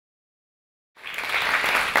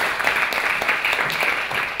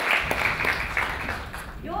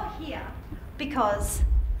because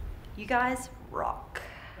you guys rock.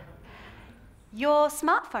 Your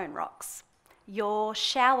smartphone rocks. Your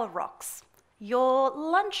shower rocks. Your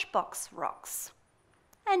lunchbox rocks.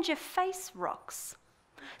 And your face rocks.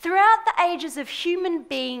 Throughout the ages of human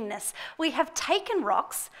beingness, we have taken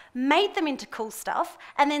rocks, made them into cool stuff,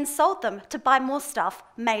 and then sold them to buy more stuff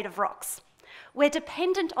made of rocks. We're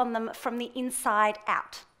dependent on them from the inside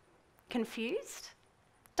out. Confused?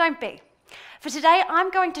 Don't be. For today, I'm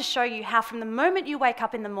going to show you how from the moment you wake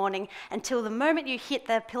up in the morning until the moment you hit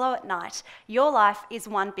the pillow at night, your life is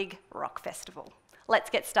one big rock festival. Let's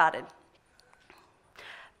get started.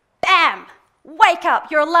 Bam! Wake up,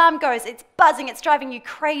 your alarm goes, it's buzzing, it's driving you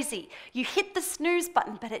crazy. You hit the snooze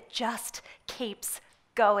button, but it just keeps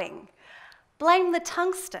going. Blame the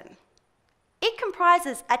tungsten. It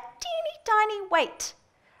comprises a teeny tiny weight,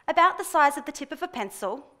 about the size of the tip of a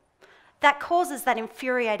pencil, that causes that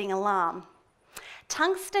infuriating alarm.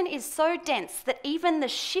 Tungsten is so dense that even the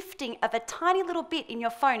shifting of a tiny little bit in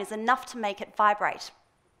your phone is enough to make it vibrate.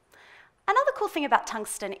 Another cool thing about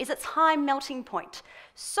tungsten is its high melting point.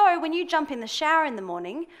 So when you jump in the shower in the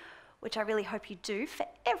morning, which I really hope you do for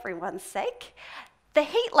everyone's sake, the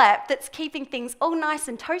heat lamp that's keeping things all nice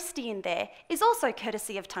and toasty in there is also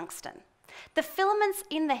courtesy of tungsten. The filaments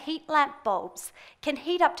in the heat lamp bulbs can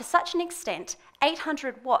heat up to such an extent,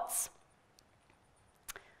 800 watts,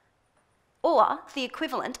 or the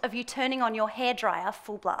equivalent of you turning on your hairdryer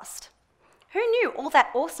full blast. Who knew all that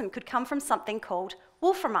awesome could come from something called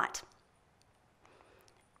wolframite?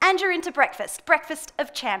 And you're into breakfast, breakfast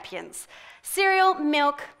of champions. Cereal,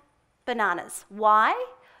 milk, bananas. Why?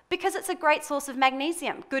 Because it's a great source of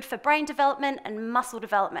magnesium, good for brain development and muscle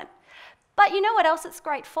development. But you know what else it's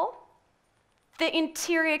great for? The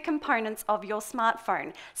interior components of your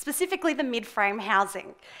smartphone, specifically the mid-frame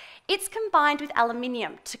housing. It's combined with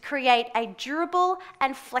aluminium to create a durable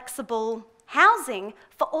and flexible housing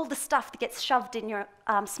for all the stuff that gets shoved in your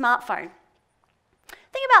smartphone.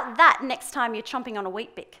 Think about that next time you're chomping on a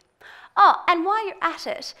Weet-Bix. Oh, and while you're at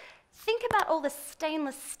it, think about all the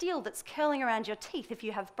stainless steel that's curling around your teeth if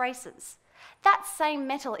you have braces. That same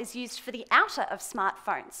metal is used for the outer of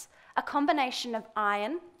smartphones, a combination of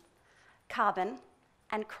iron, carbon,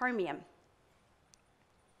 and chromium.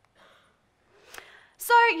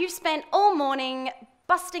 So you've spent all morning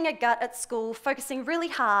busting a gut at school, focusing really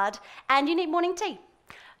hard, and you need morning tea.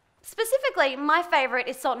 Specifically, my favourite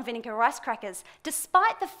is salt and vinegar rice crackers,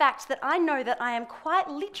 despite the fact that I know that I am quite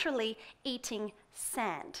literally eating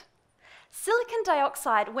sand. Silicon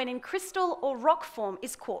dioxide, when in crystal or rock form,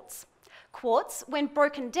 is quartz. Quartz, when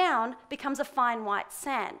broken down, becomes a fine white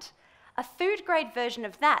sand. A food-grade version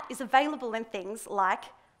of that is available in things like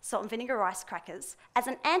salt and vinegar rice crackers as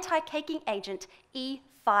an anti-caking agent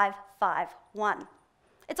E551.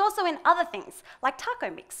 It's also in other things, like taco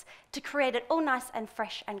mix, to create it all nice and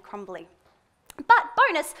fresh and crumbly. But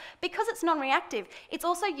bonus, because it's non-reactive, it's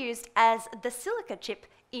also used as the silica chip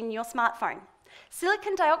in your smartphone.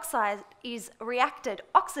 Silicon dioxide is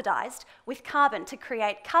oxidized with carbon to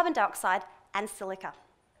create carbon dioxide and silica.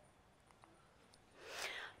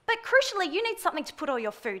 But crucially, you need something to put all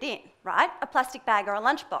your food in, right? A plastic bag or a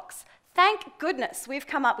lunchbox. Thank goodness we've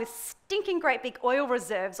come up with stinking great big oil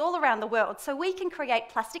reserves all around the world so we can create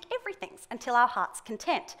plastic everythings until our heart's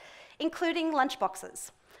content, including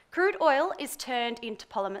lunchboxes. Crude oil is turned into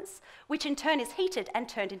polymers, which in turn is heated and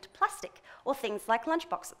turned into plastic, or things like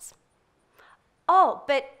lunchboxes. Oh,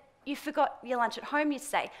 but you forgot your lunch at home, you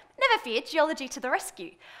say. Never fear, geology to the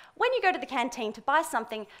rescue. When you go to the canteen to buy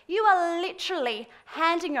something, you are literally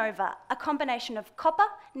handing over a combination of copper,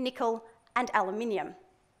 nickel, and aluminium.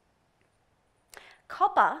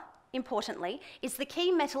 Copper, importantly, is the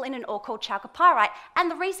key metal in an ore called chalcopyrite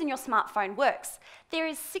and the reason your smartphone works. There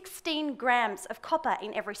is 16 grams of copper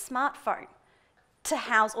in every smartphone to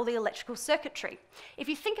house all the electrical circuitry. If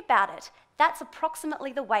you think about it, that's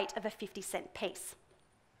approximately the weight of a 50-cent piece.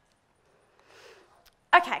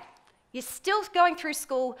 Okay, you're still going through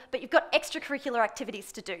school, but you've got extracurricular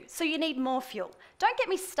activities to do, so you need more fuel. Don't get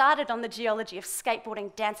me started on the geology of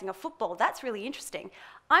skateboarding, dancing, or football. That's really interesting.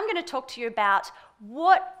 I'm going to talk to you about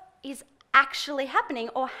what is actually happening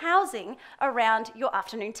or housing around your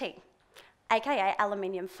afternoon tea, aka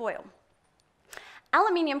aluminium foil.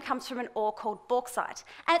 Aluminium comes from an ore called bauxite,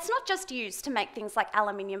 and it's not just used to make things like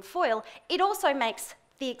aluminium foil, it also makes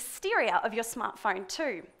the exterior of your smartphone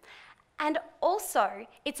too. And also,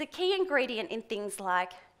 it's a key ingredient in things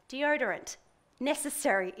like deodorant,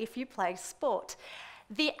 necessary if you play sport.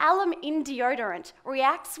 The alum in deodorant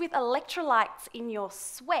reacts with electrolytes in your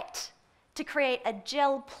sweat to create a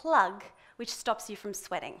gel plug which stops you from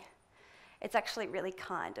sweating. It's actually really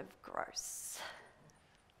kind of gross.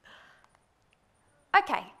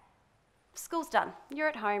 Okay, school's done. You're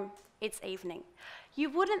at home. It's evening. You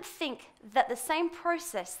wouldn't think that the same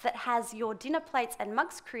process that has your dinner plates and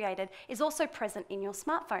mugs created is also present in your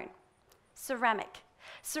smartphone. Ceramic.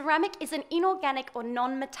 Ceramic is an inorganic or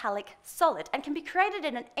non-metallic solid and can be created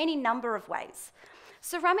in any number of ways.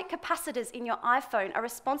 Ceramic capacitors in your iPhone are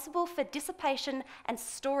responsible for dissipation and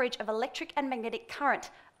storage of electric and magnetic current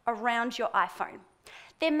around your iPhone.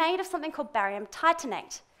 They're made of something called barium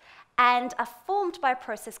titanate and are formed by a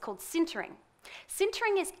process called sintering.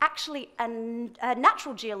 Sintering is actually a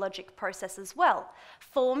natural geologic process as well,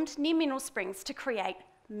 formed near mineral springs to create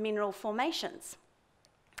mineral formations.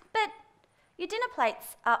 But your dinner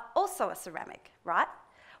plates are also a ceramic, right?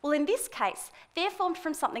 Well, in this case, they're formed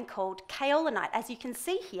from something called kaolinite, as you can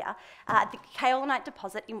see here, the kaolinite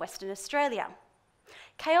deposit in Western Australia.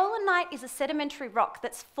 Kaolinite is a sedimentary rock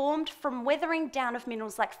that's formed from weathering down of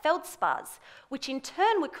minerals like feldspars, which in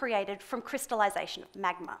turn were created from crystallization of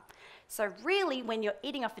magma. So really, when you're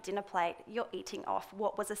eating off a dinner plate, you're eating off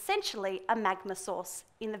what was essentially a magma source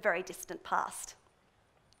in the very distant past.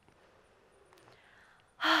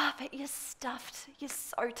 But you're stuffed, you're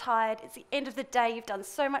so tired, it's the end of the day, you've done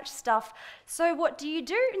so much stuff. So what do?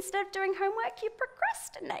 Instead of doing homework, you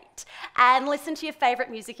procrastinate and listen to your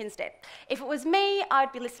favourite music instead. If it was me,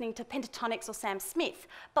 I'd be listening to Pentatonics or Sam Smith.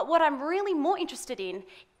 But what I'm really more interested in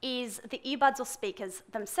is the earbuds or speakers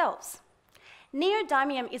themselves.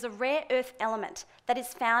 Neodymium is a rare earth element that is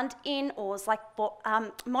found in ores like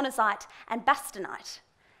monazite and bastonite.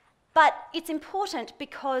 But it's important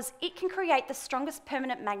because it can create the strongest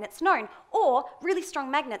permanent magnets known, or really strong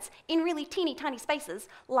magnets in really teeny tiny spaces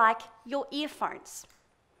like your earphones.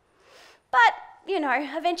 But,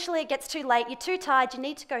 eventually it gets too late, you're too tired, you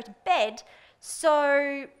need to go to bed,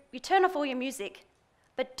 so you turn off all your music,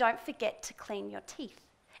 but don't forget to clean your teeth.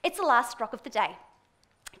 It's the last rock of the day.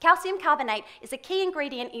 Calcium carbonate is a key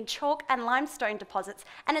ingredient in chalk and limestone deposits,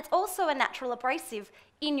 and it's also a natural abrasive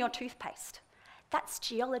in your toothpaste. That's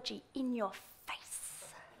geology in your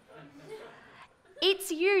face.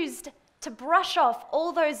 It's used to brush off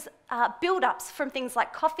all those build-ups from things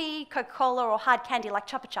like coffee, Coca-Cola, or hard candy like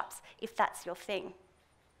Chupa Chups, if that's your thing.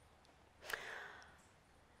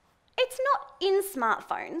 It's not in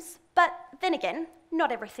smartphones, but then again,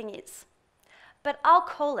 not everything is. But I'll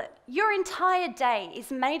call it. Your entire day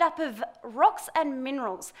is made up of rocks and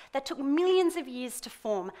minerals that took millions of years to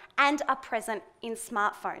form and are present in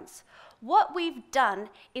smartphones. What we've done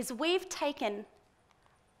is we've taken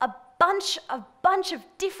a bunch of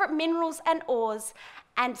different minerals and ores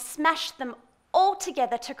and smashed them all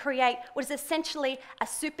together to create what is essentially a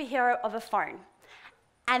superhero of a phone.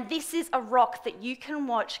 And this is a rock that you can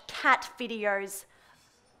watch cat videos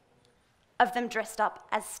of them dressed up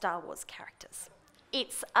as Star Wars characters.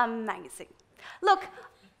 It's amazing. Look,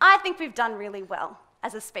 I think we've done really well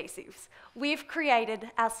as a species. We've created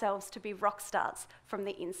ourselves to be rock stars from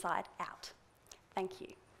the inside out. Thank you.